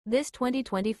This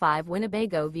 2025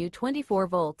 Winnebago View 24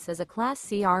 volts is a Class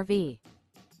C RV.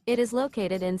 It is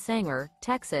located in Sanger,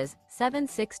 Texas,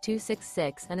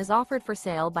 76266 and is offered for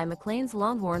sale by McClain's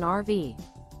Longhorn RV.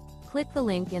 Click the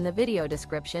link in the video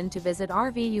description to visit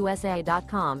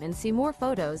RVUSA.com and see more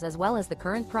photos as well as the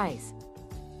current price.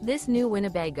 This new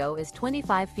Winnebago is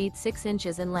 25 feet 6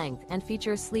 inches in length and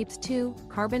features Sleep's 2,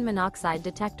 carbon monoxide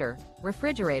detector,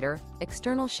 refrigerator,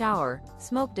 external shower,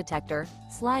 smoke detector,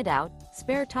 slide-out,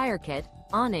 spare tire kit,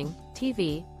 awning,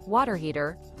 TV, water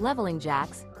heater, leveling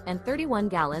jacks, and 31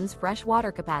 gallons fresh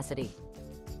water capacity.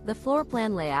 The floor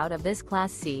plan layout of this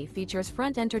Class C features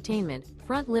front entertainment,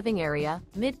 front living area,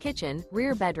 mid-kitchen,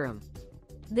 rear bedroom.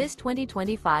 This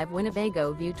 2025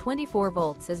 Winnebago View 24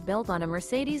 volts is built on a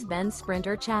Mercedes-Benz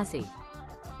Sprinter chassis.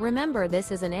 Remember,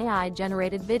 this is an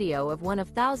AI-generated video of one of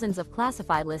thousands of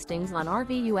classified listings on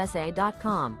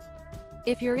RVUSA.com.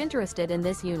 If you're interested in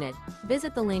this unit,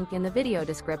 visit the link in the video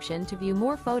description to view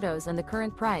more photos and the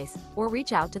current price, or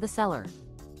reach out to the seller.